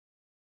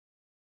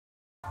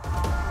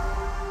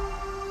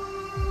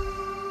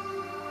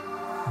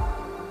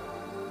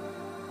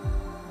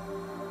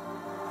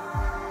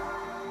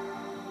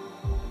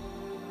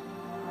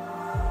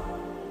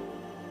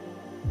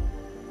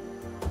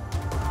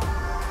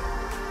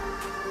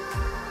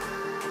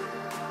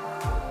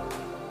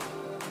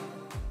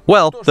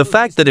Well, the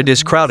fact that it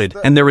is crowded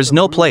and there is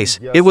no place,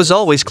 it was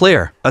always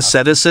clear.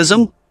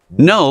 Asceticism?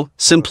 No,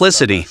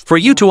 simplicity. For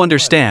you to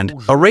understand,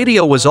 a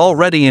radio was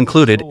already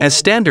included as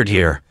standard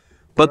here.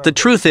 But the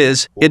truth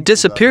is, it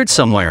disappeared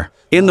somewhere.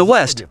 In the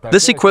West,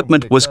 this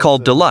equipment was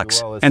called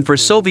deluxe, and for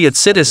Soviet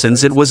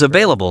citizens it was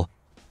available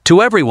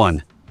to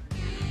everyone.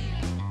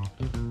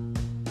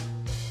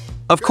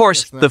 Of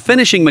course, the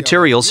finishing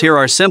materials here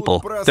are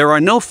simple. There are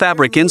no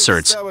fabric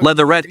inserts.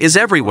 Leatherette is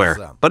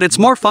everywhere, but it's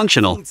more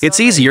functional. It's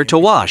easier to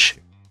wash.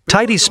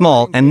 Tidy,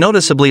 small, and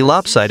noticeably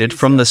lopsided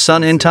from the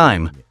sun in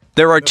time.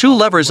 There are 2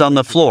 levers on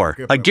the floor,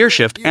 a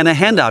gearshift and a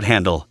handout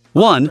handle.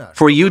 One,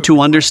 for you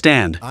to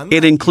understand.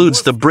 It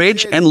includes the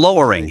bridge and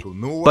lowering.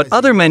 But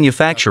other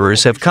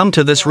manufacturers have come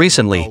to this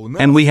recently,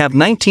 and we have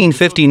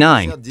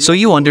 1959, so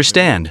you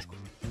understand.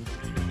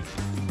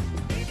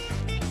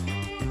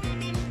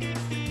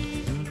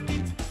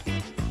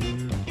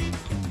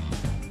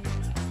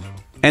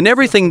 And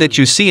everything that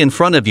you see in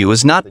front of you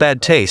is not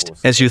bad taste,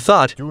 as you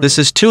thought. This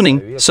is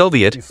tuning,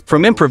 Soviet,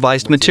 from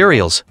improvised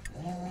materials.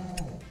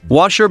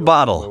 Washer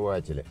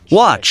bottle.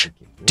 Watch.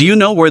 Do you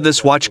know where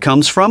this watch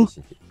comes from?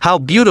 How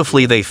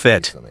beautifully they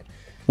fit.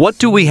 What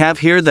do we have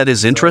here that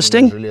is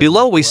interesting?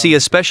 Below we see a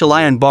special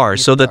iron bar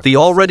so that the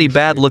already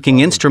bad-looking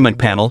instrument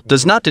panel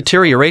does not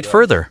deteriorate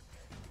further.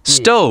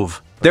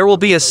 Stove. There will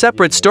be a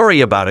separate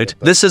story about it.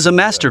 This is a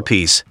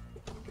masterpiece.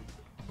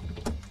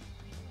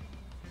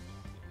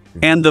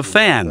 And the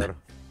fan.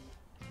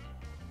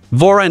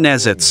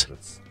 Voronezhets.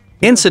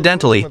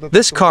 Incidentally,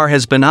 this car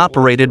has been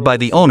operated by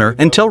the owner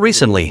until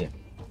recently.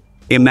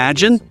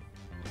 Imagine?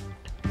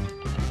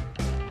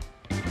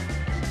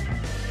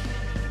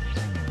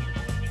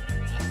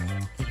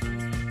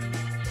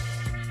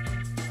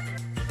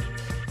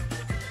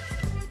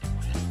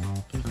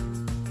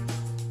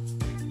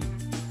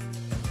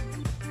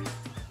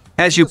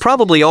 As you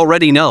probably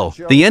already know,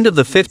 the end of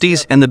the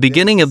 50s and the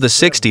beginning of the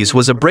 60s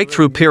was a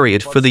breakthrough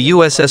period for the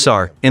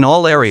USSR in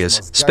all areas: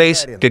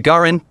 space,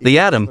 Gagarin, the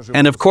atom,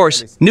 and of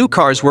course, new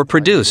cars were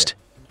produced.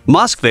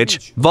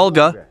 Moskvich,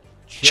 Volga,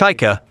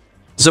 Chaika,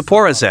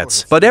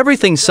 Zaporozhets. But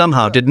everything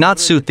somehow did not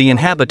suit the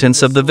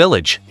inhabitants of the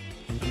village.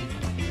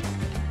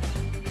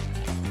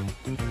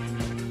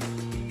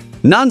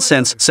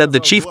 Nonsense, said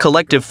the chief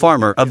collective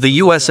farmer of the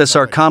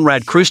USSR,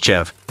 Comrade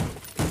Khrushchev.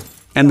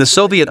 And the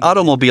Soviet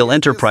automobile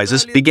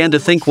enterprises began to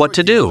think what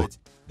to do.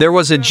 There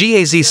was a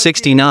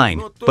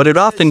GAZ-69, but it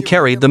often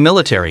carried the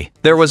military.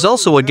 There was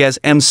also a GAZ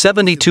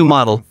M72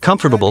 model,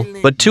 comfortable,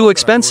 but too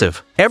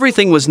expensive.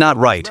 Everything was not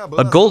right.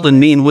 A golden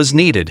mean was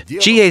needed.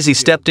 GAZ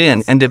stepped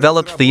in and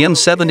developed the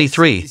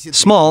M73,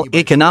 small,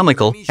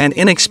 economical, and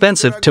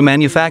inexpensive to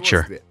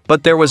manufacture.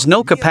 But there was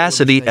no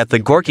capacity at the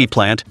Gorky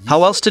plant.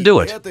 How else to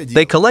do it?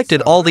 They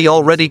collected all the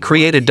already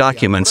created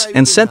documents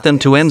and sent them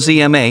to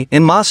MZMA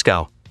in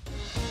Moscow.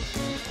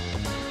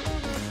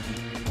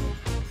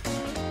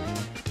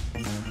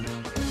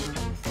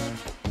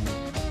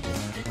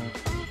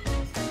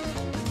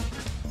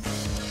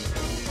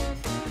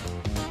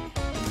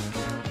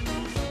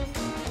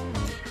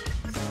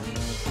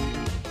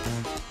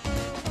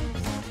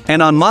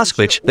 And on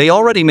Moskvich, they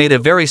already made a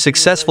very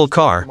successful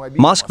car,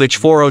 Moskvich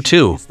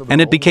 402, and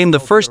it became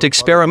the first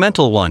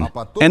experimental one.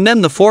 And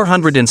then the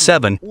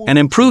 407, an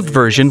improved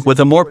version with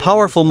a more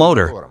powerful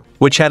motor,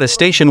 which had a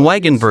station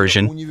wagon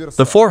version,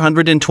 the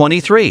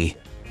 423.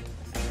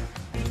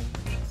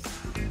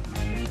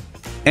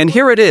 And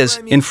here it is,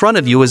 in front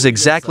of you is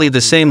exactly the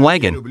same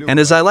wagon,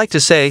 and as I like to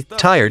say,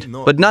 tired,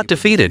 but not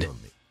defeated.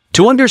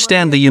 To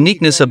understand the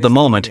uniqueness of the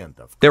moment,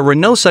 there were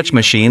no such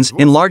machines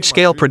in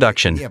large-scale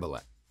production.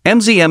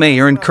 MZMA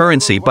earned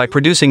currency by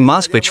producing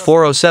Moskvich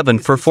 407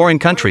 for foreign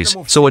countries,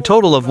 so a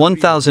total of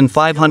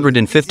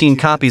 1,515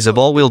 copies of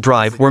all-wheel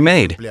drive were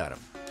made.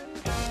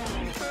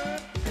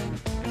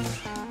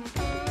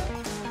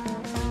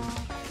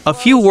 A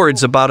few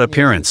words about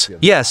appearance.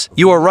 Yes,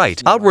 you are right.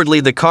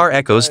 Outwardly the car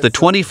echoes the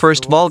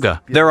 21st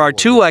Volga. There are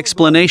 2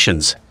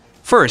 explanations.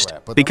 First,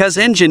 because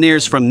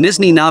engineers from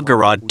Nizhny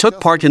Novgorod took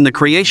part in the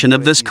creation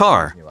of this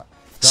car.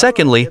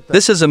 Secondly,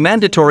 this is a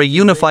mandatory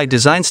unified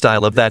design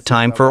style of that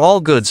time for all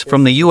goods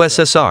from the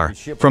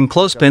USSR, from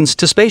clothespins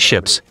to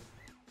spaceships.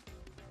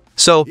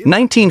 So,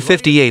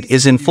 1958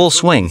 is in full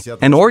swing.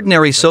 An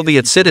ordinary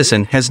Soviet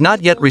citizen has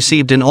not yet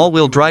received an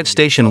all-wheel drive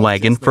station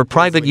wagon for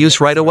private use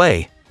right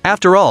away.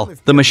 After all,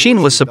 the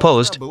machine was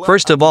supposed,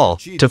 first of all,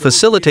 to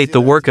facilitate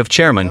the work of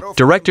chairmen,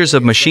 directors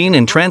of machine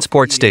and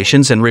transport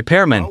stations and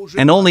repairmen,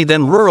 and only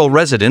then rural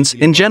residents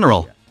in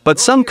general. But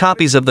some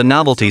copies of the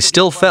novelty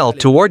still fell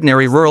to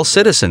ordinary rural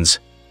citizens.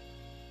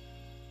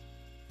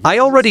 I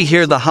already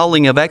hear the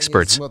howling of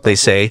experts. They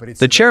say,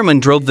 the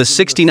chairman drove the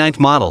 69th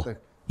model.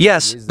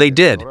 Yes, they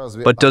did,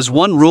 but does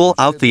one rule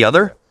out the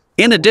other?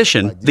 In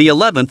addition, the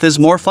 11th is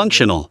more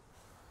functional.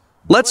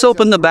 Let's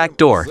open the back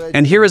door,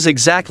 and here is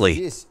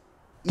exactly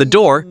the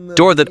door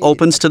that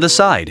opens to the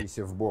side.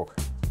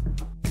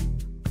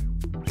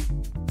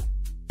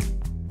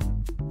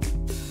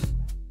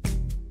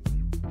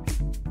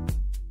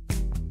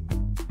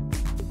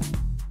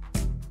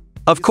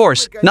 Of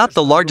course, not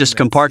the largest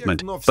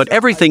compartment, but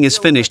everything is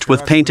finished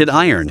with painted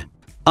iron.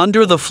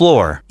 Under the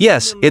floor.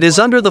 Yes, it is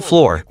under the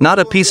floor, not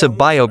a piece of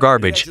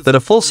bio-garbage that a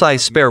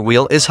full-size spare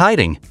wheel is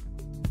hiding.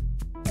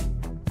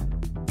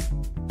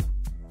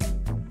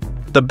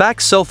 The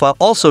back sofa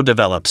also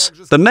develops.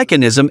 The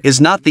mechanism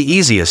is not the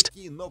easiest,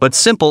 but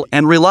simple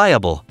and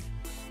reliable.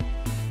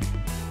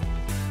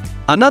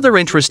 Another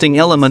interesting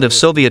element of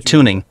Soviet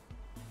tuning.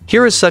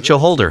 Here is such a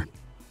holder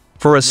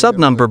for a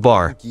sub-number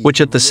bar,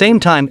 which at the same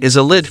time is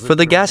a lid for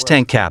the gas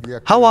tank cap.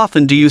 How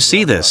often do you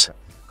see this?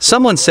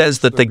 Someone says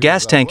that the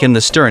gas tank in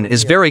the stern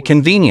is very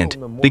convenient,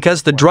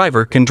 because the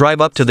driver can drive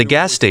up to the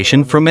gas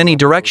station from any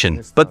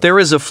direction. But there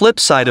is a flip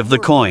side of the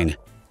coin.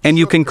 And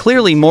you can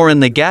clearly moor in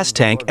the gas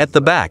tank at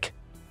the back.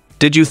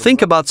 Did you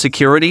think about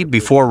security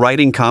before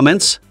writing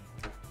comments?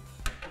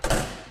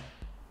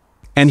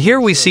 And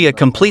here we see a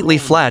completely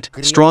flat,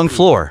 strong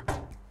floor.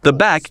 The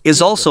back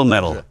is also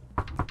metal.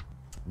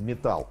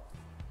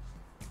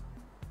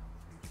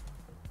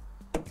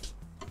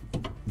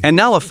 And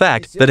now a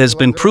fact that has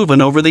been proven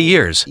over the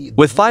years.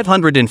 With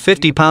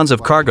 550 pounds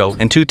of cargo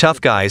and 2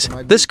 tough guys,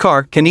 this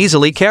car can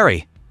easily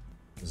carry.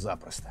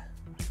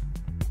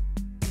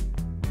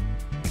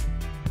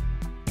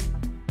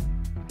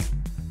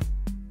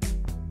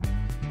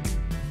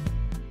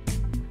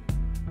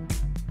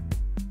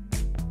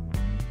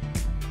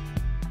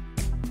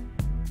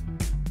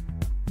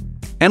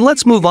 And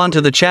let's move on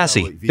to the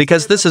chassis,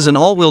 because this is an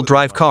all-wheel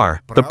drive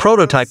car, the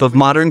prototype of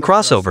modern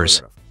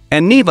crossovers.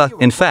 And Niva,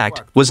 in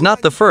fact, was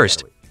not the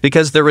first,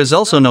 because there is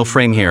also no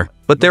frame here,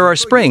 but there are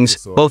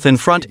springs, both in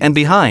front and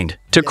behind.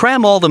 To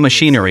cram all the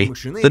machinery,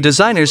 the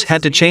designers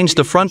had to change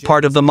the front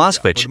part of the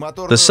Moskvich,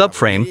 the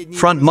subframe,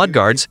 front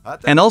mudguards,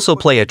 and also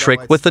play a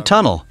trick with the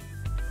tunnel.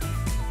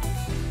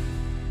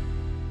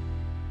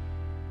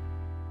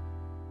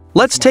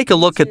 Let's take a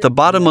look at the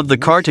bottom of the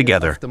car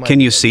together. Can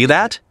you see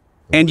that?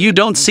 And you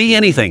don't see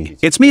anything.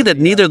 It's me that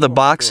neither the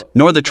box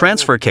nor the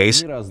transfer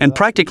case and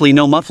practically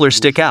no muffler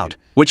stick out.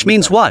 Which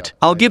means what?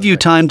 I'll give you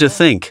time to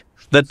think.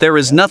 That there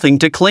is nothing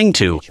to cling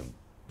to.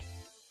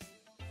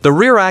 The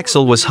rear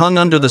axle was hung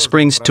under the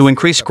springs to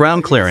increase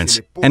ground clearance,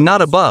 and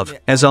not above,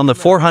 as on the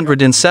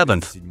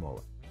 407th.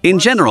 In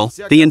general,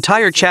 the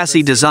entire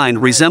chassis design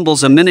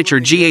resembles a miniature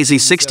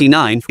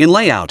GAZ69 in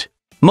layout.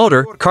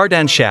 Motor,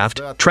 cardan shaft,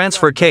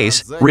 transfer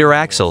case, rear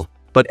axle.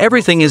 But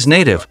everything is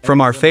native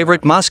from our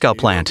favorite Moscow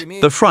plant.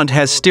 The front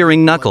has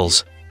steering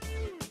knuckles.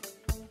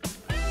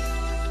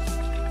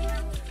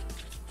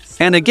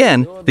 And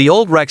again, the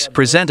old wrecks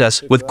present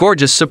us with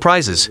gorgeous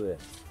surprises.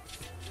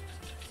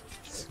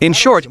 In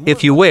short,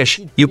 if you wish,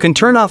 you can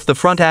turn off the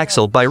front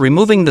axle by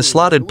removing the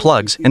slotted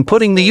plugs and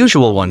putting the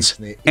usual ones.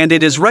 And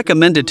it is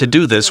recommended to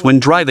do this when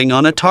driving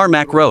on a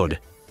tarmac road.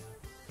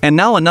 And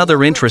now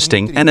another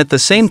interesting and at the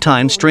same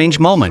time strange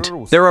moment.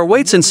 There are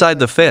weights inside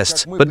the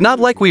fists, but not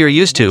like we are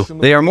used to.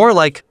 They are more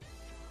like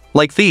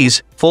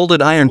these,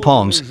 folded iron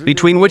palms,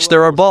 between which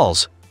there are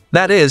balls.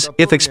 That is,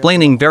 if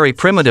explaining very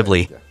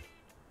primitively,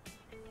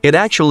 it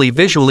actually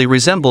visually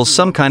resembles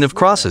some kind of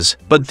crosses.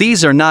 But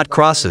these are not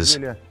crosses.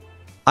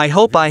 I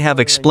hope I have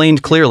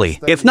explained clearly.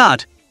 If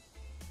not,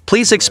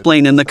 please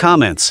explain in the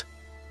comments.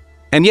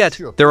 And yet,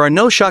 there are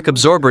no shock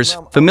absorbers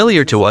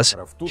familiar to us.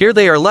 Here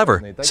they are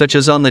lever, such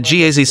as on the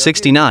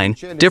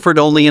GAZ69, differed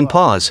only in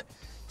pause.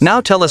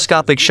 Now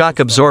telescopic shock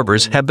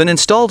absorbers have been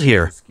installed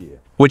here,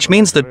 which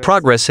means that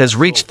progress has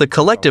reached the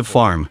collective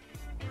farm.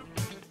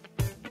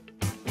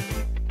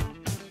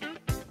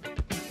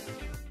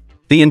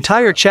 The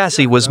entire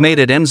chassis was made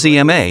at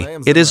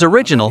MZMA. It is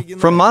original,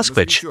 from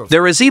Moskvich.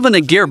 There is even a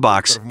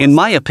gearbox, in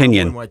my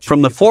opinion,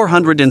 from the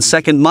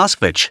 402nd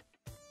Moskvich.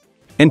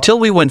 Until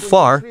we went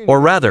far, or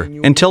rather,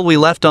 until we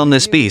left on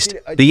this beast,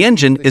 the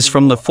engine is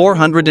from the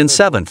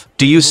 407th.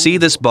 Do you see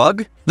this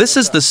bug? This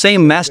is the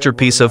same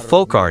masterpiece of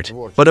folk art,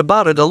 but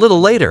about it a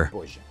little later.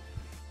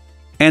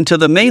 And to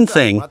the main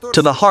thing,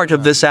 to the heart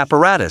of this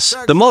apparatus.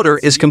 The motor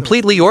is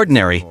completely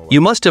ordinary.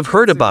 You must have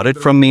heard about it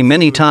from me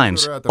many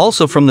times,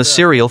 also from the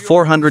serial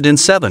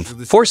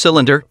 407th.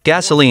 4-cylinder,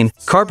 gasoline,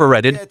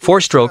 carbureted,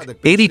 4-stroke,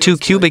 82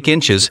 cubic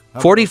inches,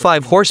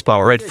 45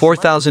 horsepower at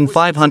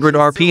 4,500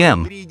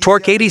 RPM.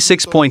 Torque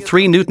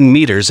 86.3 Newton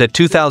meters at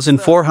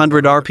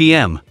 2,400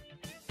 RPM.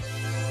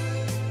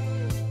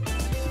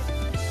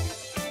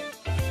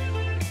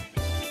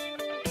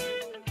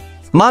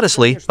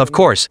 Modestly, of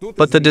course,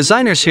 but the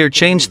designers here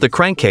changed the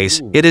crankcase.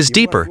 It is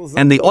deeper,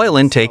 and the oil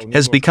intake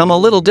has become a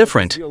little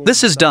different.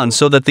 This is done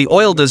so that the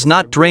oil does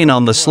not drain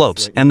on the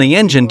slopes and the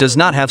engine does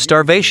not have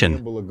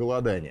starvation.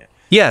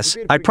 Yes,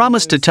 I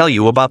promised to tell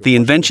you about the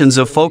inventions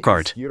of folk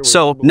art.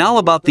 So, now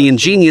about the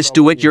ingenious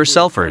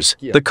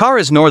do-it-yourselfers. The car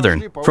is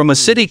northern, from a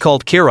city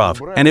called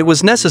Kirov, and it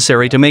was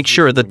necessary to make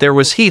sure that there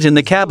was heat in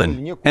the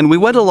cabin. And we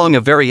went along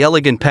a very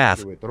elegant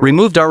path,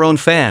 removed our own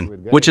fan,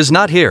 which is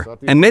not here,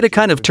 and made a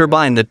kind of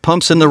turbine that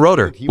pumps in the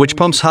rotor, which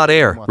pumps hot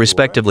air,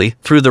 respectively,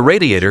 through the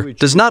radiator,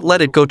 does not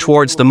let it go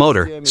towards the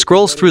motor,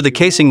 scrolls through the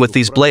casing with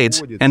these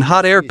blades, and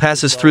hot air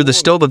passes through the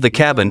stove of the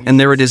cabin, and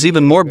there it is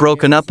even more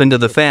broken up into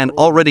the fan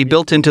already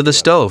built into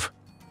the stove.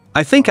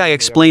 I think I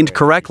explained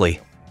correctly.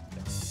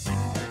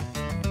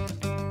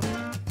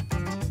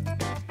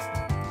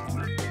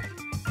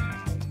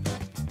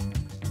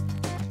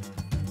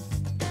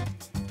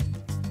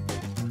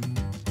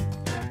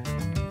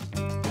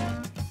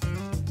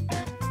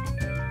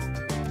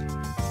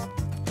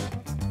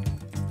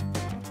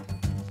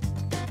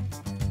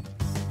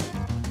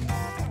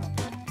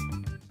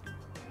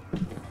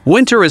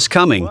 Winter is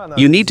coming,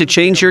 you need to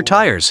change your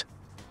tires.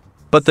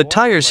 But the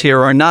tires here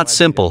are not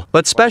simple,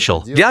 but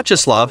special.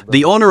 Vyacheslav,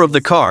 the owner of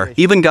the car,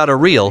 even got a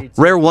real,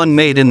 rare one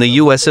made in the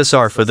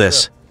USSR for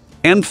this.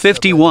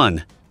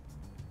 M51.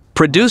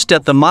 Produced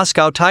at the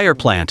Moscow tire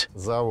plant.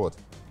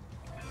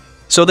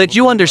 So that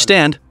you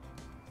understand,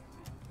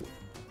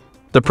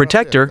 the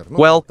protector,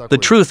 well, the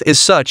truth is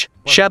such,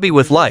 shabby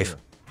with life.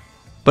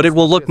 But it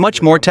will look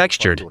much more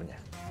textured.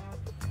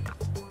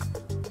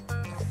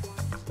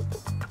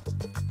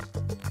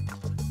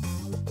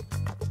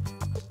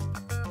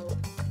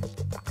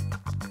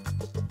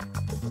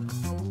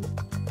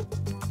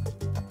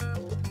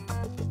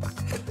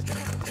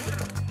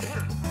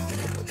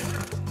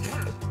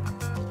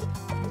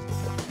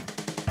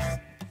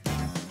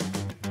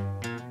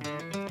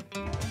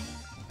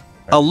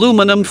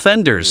 Aluminum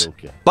fenders.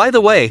 By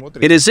the way,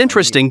 it is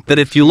interesting that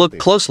if you look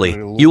closely,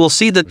 you will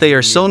see that they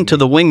are sewn to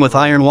the wing with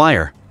iron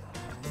wire.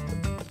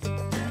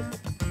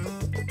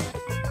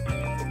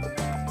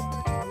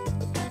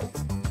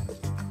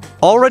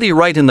 Already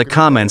write in the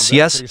comments,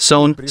 yes,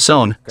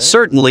 sewn,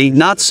 certainly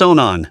not sewn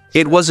on.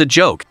 It was a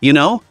joke, you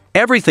know?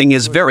 Everything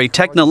is very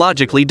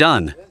technologically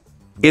done.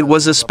 It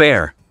was a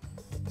spare.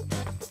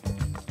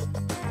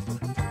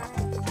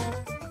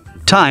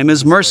 Time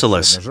is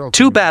merciless.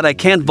 Too bad I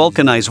can't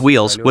vulcanize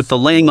wheels with the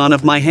laying on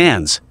of my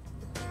hands.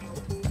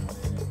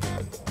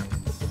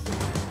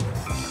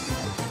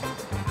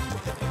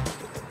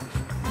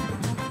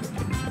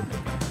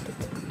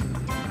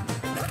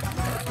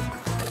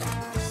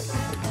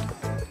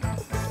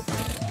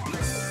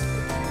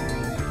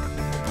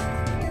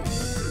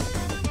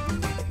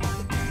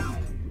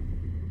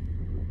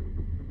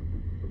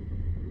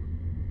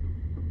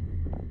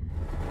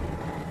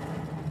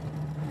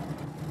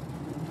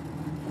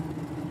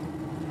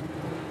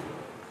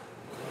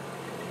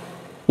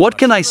 What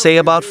can I say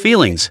about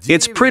feelings?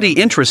 It's pretty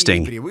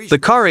interesting. The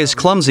car is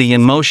clumsy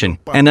in motion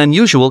and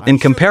unusual in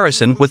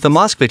comparison with the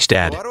Moskvich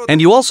dad. And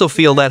you also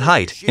feel that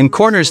height. In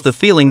corners, the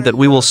feeling that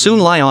we will soon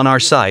lie on our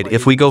side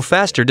if we go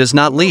faster does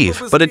not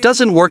leave. But it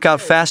doesn't work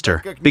out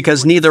faster,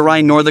 because neither I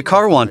nor the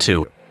car want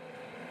to.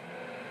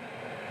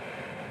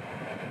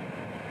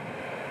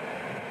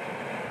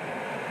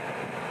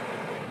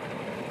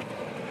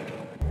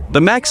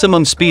 The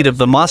maximum speed of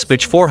the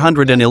Moskvich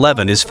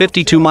 411 is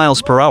 52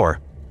 miles per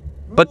hour.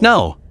 But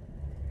no.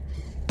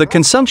 The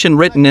consumption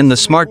written in the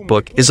smart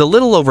book is a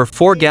little over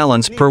 4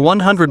 gallons per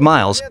 100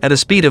 miles at a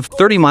speed of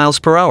 30 miles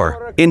per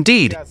hour.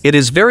 Indeed, it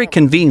is very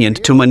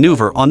convenient to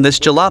maneuver on this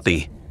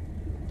jalopy.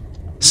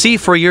 See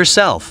for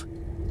yourself.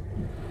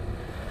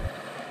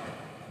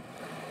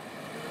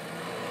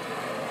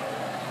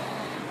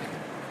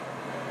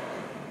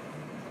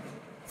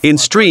 In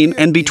stream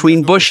and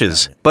between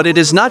bushes, but it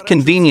is not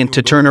convenient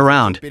to turn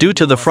around. Due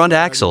to the front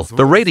axle,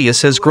 the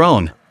radius has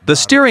grown. The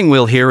steering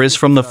wheel here is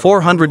from the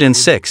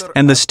 406th,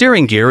 and the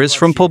steering gear is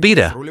from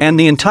Pobeda, and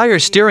the entire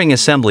steering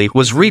assembly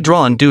was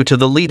redrawn due to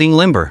the leading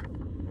limber.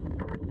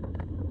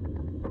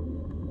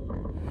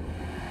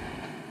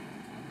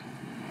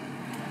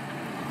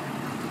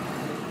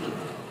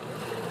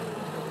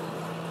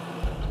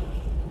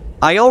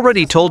 I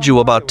already told you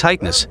about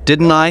tightness,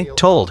 didn't I?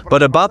 Told.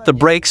 But about the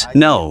brakes,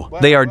 no.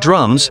 They are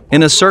drums,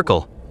 in a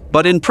circle.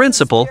 But in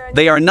principle,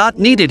 they are not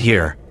needed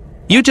here.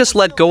 You just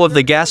let go of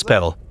the gas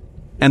pedal.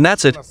 And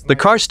that's it, the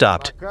car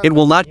stopped. It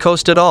will not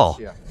coast at all.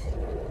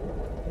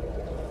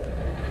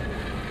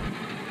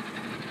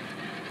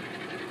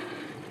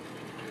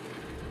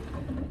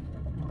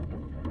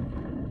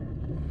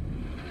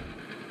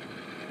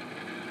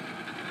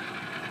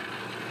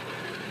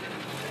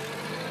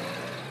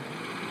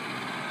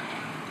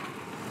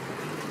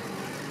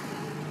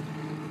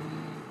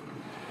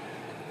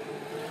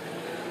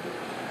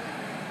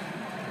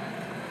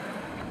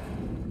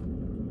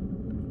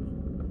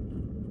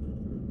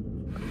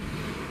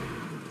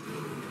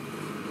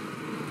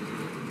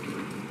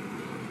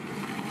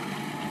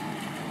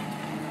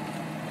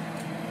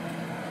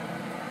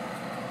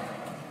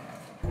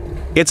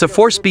 It's a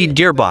 4-speed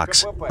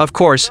gearbox. Of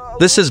course,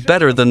 this is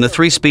better than the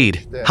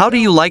 3-speed. How do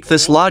you like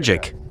this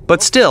logic?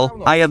 But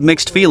still, I have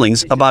mixed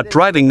feelings about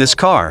driving this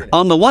car.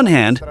 On the one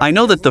hand, I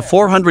know that the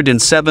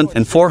 407th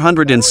and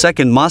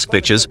 402nd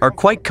Moskviches are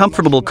quite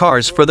comfortable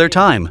cars for their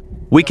time.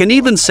 We can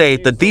even say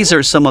that these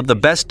are some of the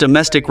best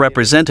domestic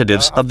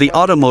representatives of the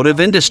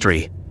automotive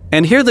industry.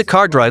 And here the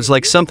car drives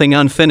like something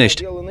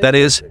unfinished. That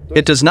is,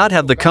 it does not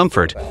have the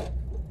comfort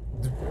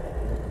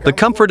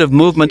of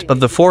movement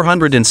of the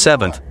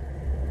 407th.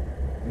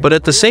 But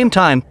at the same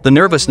time, the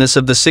nervousness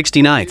of the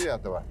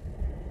 69th.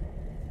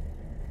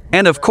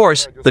 And of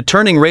course, the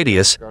turning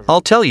radius.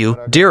 I'll tell you,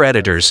 dear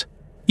editors,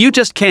 you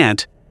just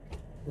can't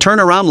turn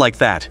around like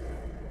that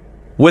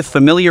with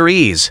familiar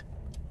ease.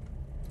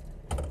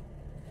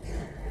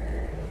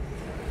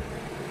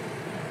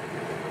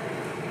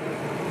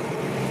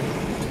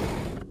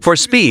 For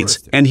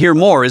speeds, and here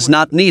more is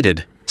not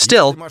needed.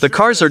 Still, the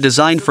cars are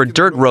designed for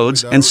dirt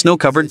roads and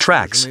snow-covered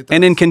tracks,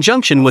 and in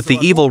conjunction with the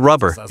evil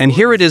rubber, and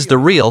here it is the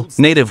real,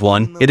 native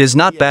one, it is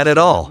not bad at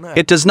all.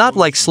 It does not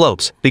like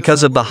slopes,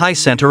 because of the high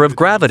center of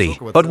gravity,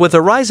 but with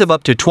a rise of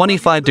up to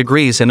 25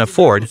 degrees in a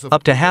Ford,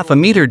 up to half a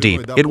meter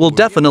deep, it will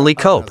definitely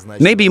cope.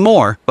 Maybe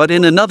more, but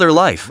in another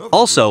life.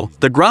 Also,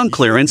 the ground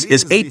clearance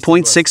is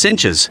 8.6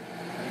 inches.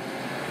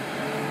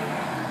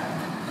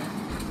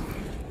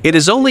 It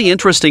is only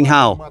interesting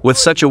how, with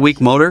such a weak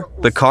motor,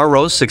 the car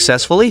rose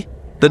successfully.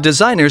 The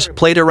designers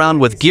played around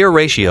with gear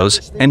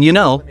ratios, and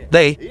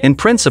they, in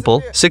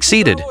principle,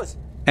 succeeded.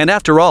 And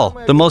after all,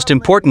 the most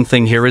important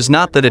thing here is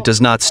not that it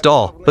does not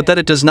stall, but that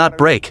it does not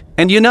break.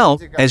 And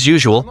as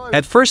usual,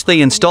 at first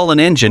they install an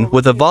engine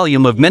with a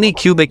volume of many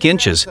cubic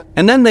inches,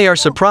 and then they are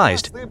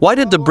surprised. Why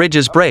did the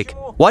bridges break?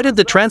 Why did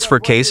the transfer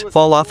case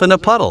fall off in a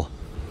puddle?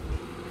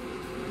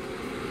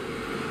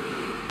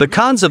 The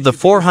cons of the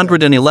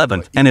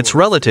 411 and its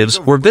relatives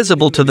were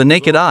visible to the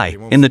naked eye,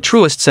 in the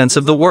truest sense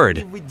of the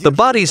word. The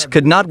bodies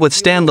could not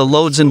withstand the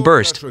loads and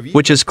burst,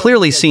 which is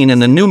clearly seen in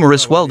the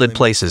numerous welded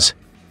places.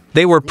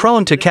 They were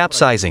prone to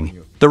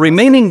capsizing. The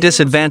remaining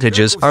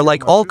disadvantages are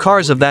like all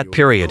cars of that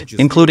period,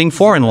 including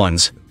foreign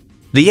ones.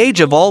 The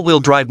age of all-wheel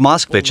drive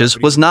Moskviches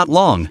was not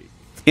long.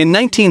 In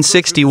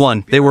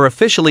 1961, they were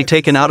officially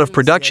taken out of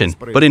production,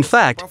 but in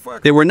fact,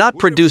 they were not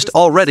produced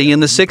already in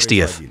the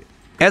 60th.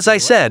 As I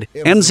said,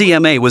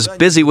 MZMA was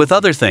busy with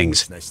other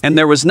things, and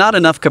there was not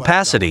enough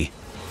capacity.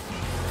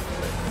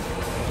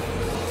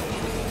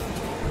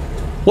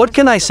 What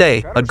can I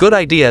say? A good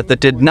idea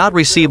that did not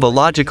receive a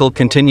logical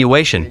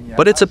continuation,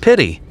 but it's a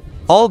pity.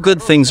 All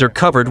good things are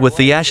covered with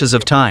the ashes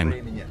of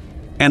time.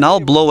 And I'll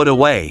blow it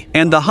away.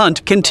 And the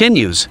hunt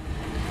continues.